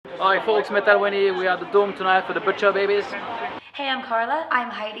Alright folks, Metal Wani, we are at the Dome tonight for the Butcher Babies. Hey, I'm Carla. I'm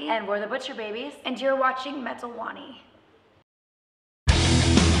Heidi. And we're the Butcher Babies. And you're watching Metal Wani.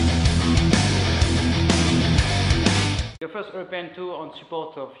 Your first European tour on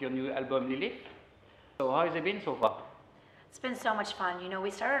support of your new album Lilith. So how has it been so far? It's been so much fun. You know,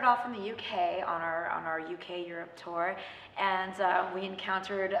 we started off in the UK on our UK Europe tour, and we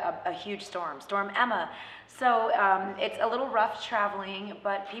encountered a huge storm, Storm Emma. So it's a little rough traveling,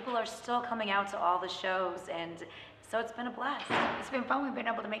 but people are still coming out to all the shows, and so it's been a blast. It's been fun. We've been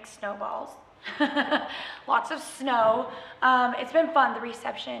able to make snowballs. Lots of snow. It's been fun. The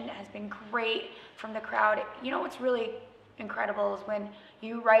reception has been great from the crowd. You know what's really incredible is when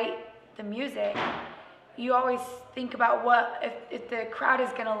you write the music, you always think about what if the crowd is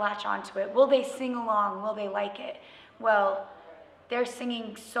going to latch onto it. Will they sing along? Will they like it? Well, they're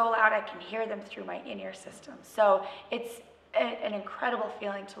singing so loud I can hear them through my in-ear system. So it's an incredible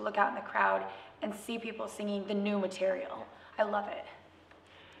feeling to look out in the crowd and see people singing the new material. I love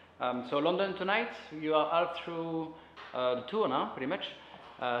it. So London tonight, you are out through the tour now, pretty much.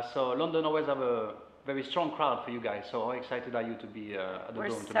 So London always have a very strong crowd for you guys. So how excited are you to be at the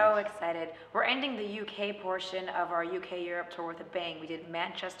Dome tonight? We're so excited. We're ending the UK portion of our UK Europe tour with a bang. We did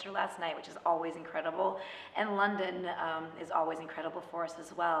Manchester last night, which is always incredible, and London is always incredible for us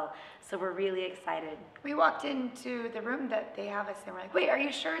as well. So we're really excited. We walked into the room that they have us in. We're like, wait, are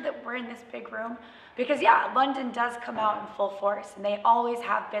you sure that we're in this big room? Because yeah, London does come out in full force, and they always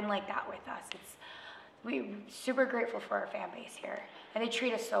have been like that with us. We're super grateful for our fan base here, and they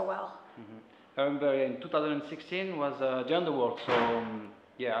treat us so well. Mm-hmm. I remember in 2016 was the Underworld, so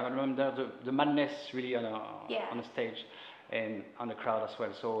yeah, I remember the madness really on the stage and on the crowd as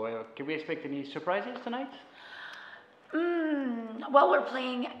well. So can we expect any surprises tonight? Well, we're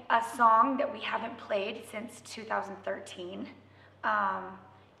playing a song that we haven't played since 2013.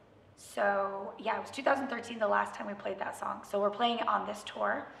 So yeah, it was 2013 the last time we played that song. So we're playing it on this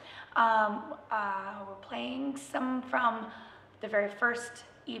tour. We're playing some from the very first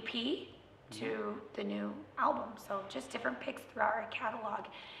EP to the new album, so just different picks throughout our catalog,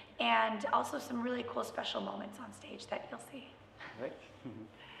 and also some really cool special moments on stage that you'll see. Right.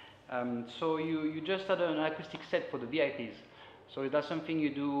 So you just had an acoustic set for the VIPs. So is that something you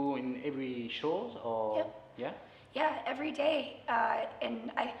do in every show, or Yep. Yeah, every day,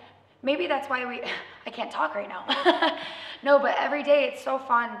 and maybe that's why I can't talk right now. No, but every day it's so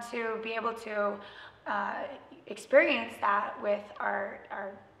fun to be able to experience that with our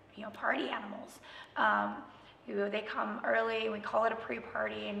party animals. They come early, we call it a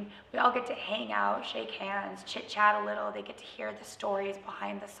pre-party, and we all get to hang out, shake hands, chit-chat a little. They get to hear the stories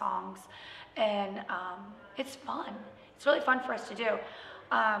behind the songs, and it's fun. It's really fun for us to do.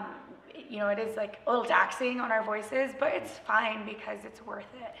 It is like a little taxing on our voices, but it's fine because it's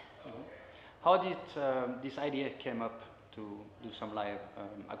worth it. Mm-hmm. How did this idea came up to do some live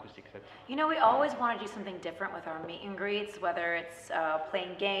acoustic sets? You know, we always want to do something different with our meet and greets, whether it's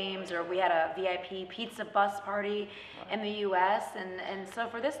playing games, or we had a VIP pizza bus party in the US, and so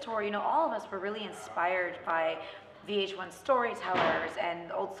for this tour, all of us were really inspired by VH1 storytellers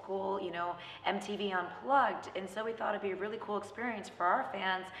and old school, MTV Unplugged, and so we thought it'd be a really cool experience for our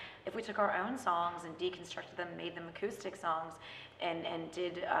fans if we took our own songs and deconstructed them, made them acoustic songs, and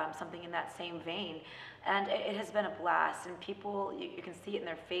did something in that same vein. And it has been a blast, and people, you can see it in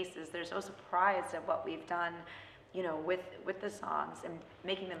their faces. They're so surprised at what we've done, with the songs and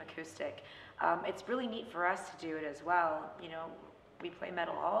making them acoustic. It's really neat for us to do it as well. We play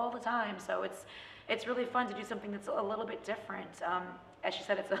metal all the time, so it's really fun to do something that's a little bit different. As she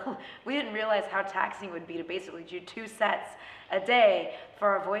said, we didn't realize how taxing it would be to basically do 2 sets a day for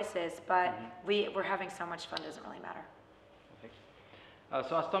our voices, but we're having so much fun, it doesn't really matter.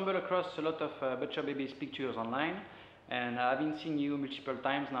 So I stumbled across a lot of Butcher Babies pictures online, and I've been seeing you multiple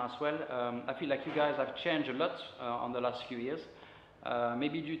times now as well. I feel like you guys have changed a lot on the last few years,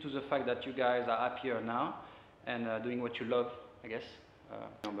 maybe due to the fact that you guys are happier now and doing what you love, I guess.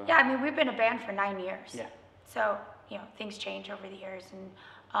 Yeah, I mean, we've been a band for 9 years. Yeah. So, things change over the years, and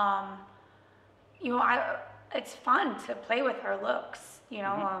it's fun to play with our looks.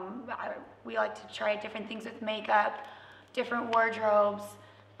 We like to try different things with makeup, different wardrobes.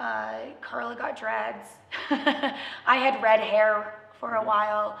 Carla got dreads. I had red hair for a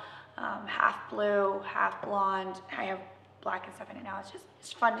while, half blue, half blonde. I have black and stuff in it now.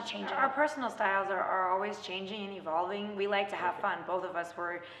 It's fun to change it. Our personal styles are always changing and evolving. We like to have fun. Both of us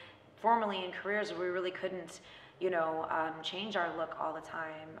were formerly in careers where we really couldn't, change our look all the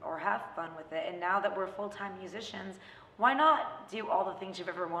time or have fun with it. And now that we're full-time musicians, why not do all the things you've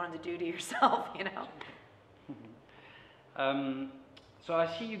ever wanted to do to yourself, So I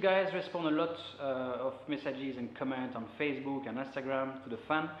see you guys respond a lot of messages and comment on Facebook and Instagram to the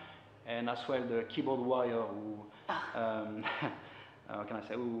fan, and as well the keyboard warrior who, how can I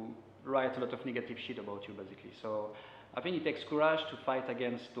say, who write a lot of negative shit about you basically. So I think it takes courage to fight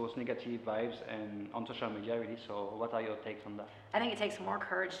against those negative vibes and on social media really. So what are your takes on that? I think it takes more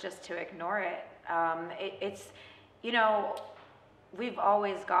courage just to ignore it. It's, you know, we've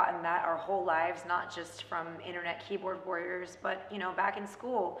always gotten that our whole lives, not just from internet keyboard warriors, but, you know, back in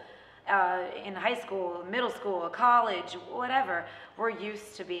school, in high school, middle school, college, whatever, we're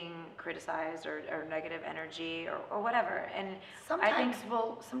used to being criticized or negative energy or whatever. And sometimes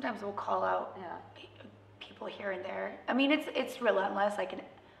we'll call out people here and there. I mean, it's relentless. Like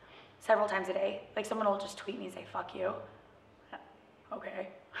several times a day, like someone will just tweet me and say "fuck you." Okay,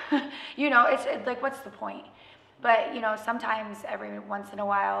 you know, it's like, what's the point? But, you know, sometimes every once in a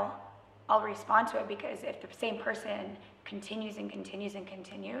while, I'll respond to it, because if the same person continues and continues and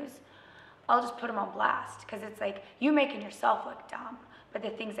continues, I'll just put them on blast, because it's like, you making yourself look dumb, but the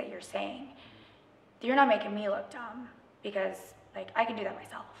things that you're saying, you're not making me look dumb, because like I can do that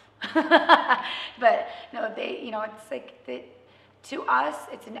myself. But no, you know, it's like to us,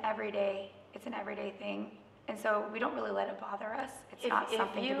 it's an everyday thing, and so we don't really let it bother us. It's not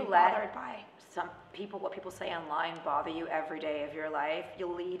something to be bothered by. Some people, what people say online bother you every day of your life,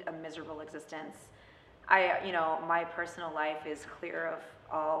 you'll lead a miserable existence. You know, my personal life is clear of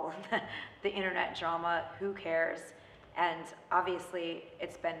all the internet drama. Who cares? And obviously,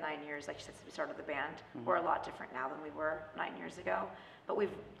 it's been 9 years, like you said, since we started the band. Mm-hmm. We're a lot different now than we were 9 years ago, but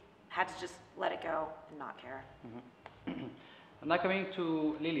we've had to just let it go and not care. Mm-hmm. And now coming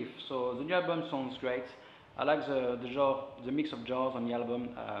to Lilith. So the new album sounds great. I like the genre, the mix of genres on the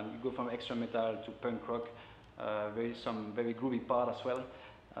album. You go from extra metal to punk rock. Some very groovy part as well.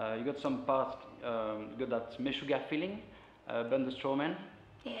 You got some parts, you got that Meshuggah feeling, Ben the Strawman,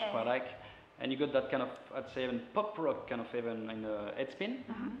 which I like. And you got that kind of, I'd say, even pop rock kind of even in headspin.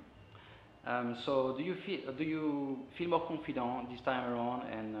 Mm-hmm. So do you feel more confident this time around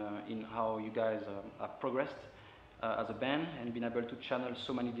and in how you guys have progressed as a band and been able to channel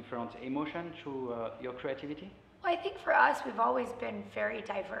so many different emotions through your creativity? Well, I think for us, we've always been very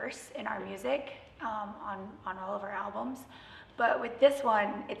diverse in our music on all of our albums. But with this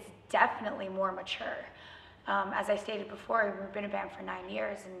one, it's definitely more mature. As I stated before, we've been a band for 9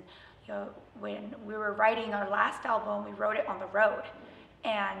 years, and you know, when we were writing our last album, we wrote it on the road,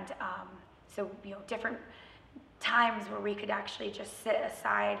 and so you know, different times where we could actually just sit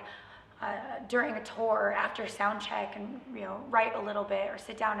aside during a tour after sound check and, you know, write a little bit, or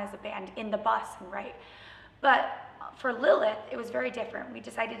sit down as a band in the bus and write. But for Lilith, it was very different. We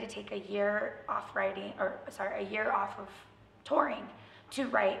decided to take a year off of touring to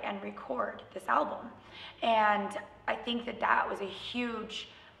write and record this album. And I think that was a huge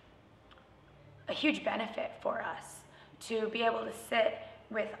benefit for us to be able to sit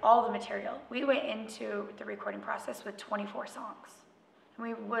with all the material. We went into the recording process with 24 songs, and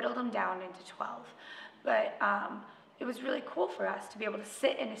we whittled them down into 12. But it was really cool for us to be able to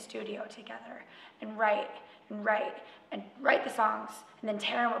sit in a studio together and write the songs, and then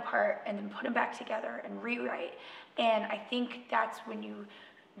tear them apart, and then put them back together and rewrite. And I think that's when you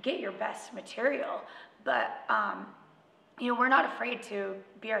get your best material. But you know, we're not afraid to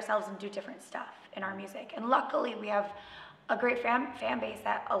be ourselves and do different stuff in our music. And luckily, we have a great fan base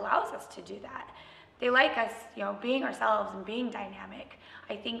that allows us to do that. They like us, you know, being ourselves and being dynamic.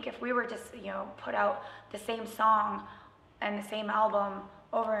 I think if we were just, you know, put out the same song and the same album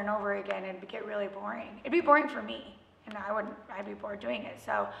over and over again, it'd get really boring. It'd be boring for me, and I'd be bored doing it.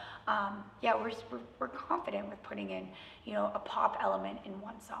 So, yeah, we're confident with putting in, you know, a pop element in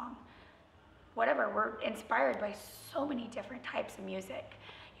one song. Whatever, we're inspired by so many different types of music.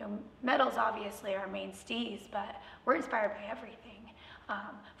 You know, metal's obviously our main steez, but we're inspired by everything.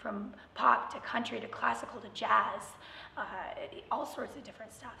 From pop to country to classical to jazz, all sorts of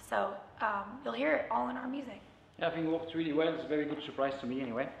different stuff. So you'll hear it all in our music. Yeah, I think it worked really well. It's a very good surprise to me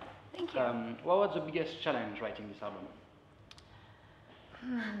anyway. Thank you. What was the biggest challenge writing this album?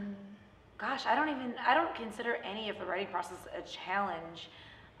 Gosh, I don't consider any of the writing process a challenge.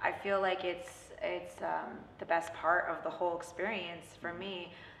 I feel like it's the best part of the whole experience for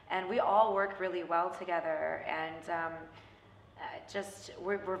me, and we all work really well together, and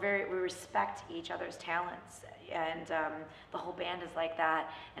we respect each other's talents, and the whole band is like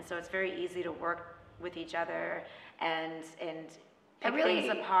that, and so it's very easy to work with each other and pick things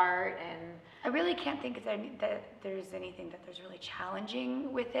apart. And I really can't think that there's anything that there's really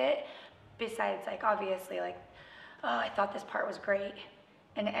challenging with it, besides, like, obviously, like, oh, I thought this part was great,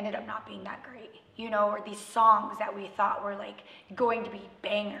 and it ended up not being that great, you know, or these songs that we thought were like going to be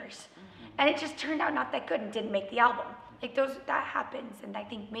bangers, and it just turned out not that good and didn't make the album. Like that happens, and I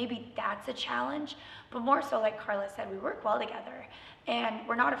think maybe that's a challenge, but more so, like Carla said, we work well together, and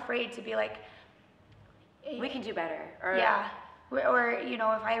we're not afraid to be like, we can do better. Or, yeah, or you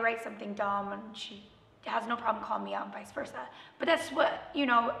know, if I write something dumb and she has no problem calling me out and vice versa. But that's what, you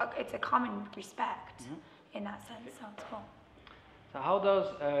know, it's a common respect in that sense, so it's cool. So how does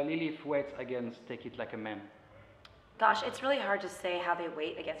Lilith wait against Take It Like a Man? Gosh, it's really hard to say how they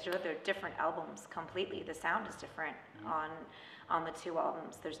weight against each other. They're different albums completely. The sound is different on the two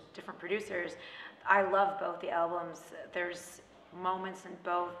albums. There's different producers. I love both the albums. There's moments in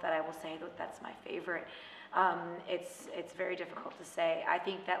both that I will say that that's my favorite. It's very difficult to say. I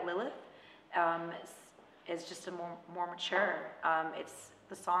think that Lilith is just a more mature.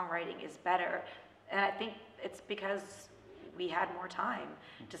 The songwriting is better, and I think it's because we had more time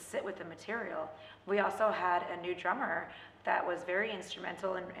to sit with the material. We also had a new drummer that was very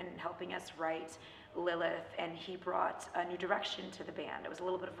instrumental in helping us write Lilith, and he brought a new direction to the band. It was a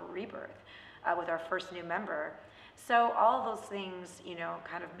little bit of a rebirth with our first new member. So all of those things, you know,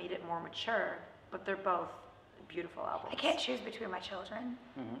 kind of made it more mature, but they're both beautiful albums. I can't choose between my children.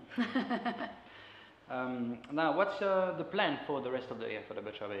 Now, what's the plan for the rest of the year for the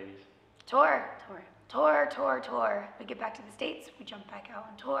Butcher Babies? Tour. We get back to the States, we jump back out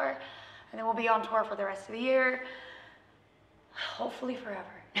on tour, and then we'll be on tour for the rest of the year. Hopefully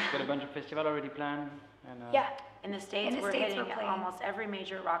forever. Got a bunch of festivals already planned? And, yeah. In the States, we're hitting almost every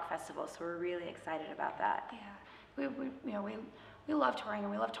major rock festival, so we're really excited about that. Yeah. We love touring,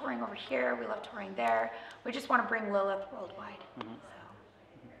 and we love touring over here, we love touring there. We just want to bring Lilith worldwide. So.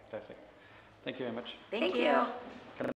 Perfect. Thank you very much. Thank you.